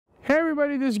Hey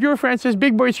everybody, this is Guro Francis,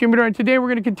 Big Boy Screamer, and today we're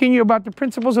going to continue about the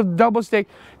principles of double stick.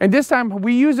 And this time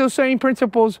we use those same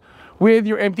principles with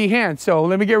your empty hands. So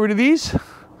let me get rid of these.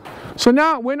 So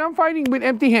now when I'm fighting with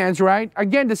empty hands, right,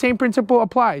 again, the same principle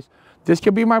applies. This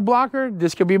could be my blocker,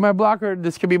 this could be my blocker,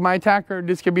 this could be my attacker,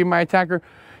 this could be my attacker.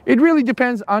 It really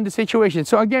depends on the situation.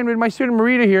 So again, with my student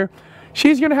Marita here,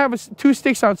 she's going to have two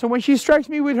sticks out. So when she strikes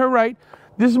me with her right,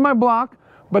 this is my block,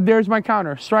 but there's my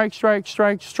counter. Strike, strike,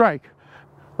 strike, strike.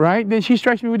 Right? Then she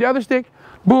strikes me with the other stick.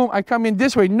 Boom, I come in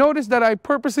this way. Notice that I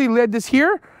purposely led this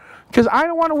here because I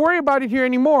don't want to worry about it here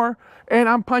anymore, and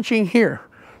I'm punching here.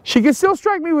 She can still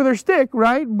strike me with her stick,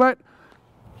 right? But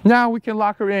now we can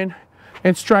lock her in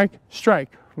and strike,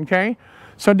 strike, okay?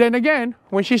 So then again,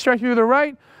 when she strikes me with her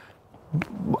right,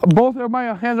 both of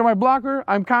my hands are my blocker.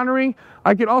 I'm countering.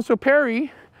 I can also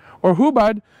parry or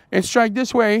hubad and strike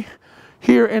this way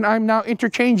here, and I'm now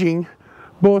interchanging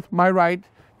both my right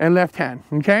and left hand,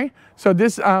 okay? So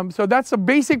this, so that's the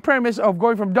basic premise of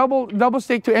going from double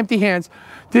stick to empty hands.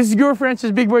 This is Guro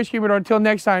Francis, Big Boy Screamer. Until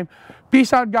next time,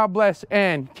 peace out, God bless,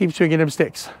 and keep swinging them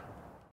sticks.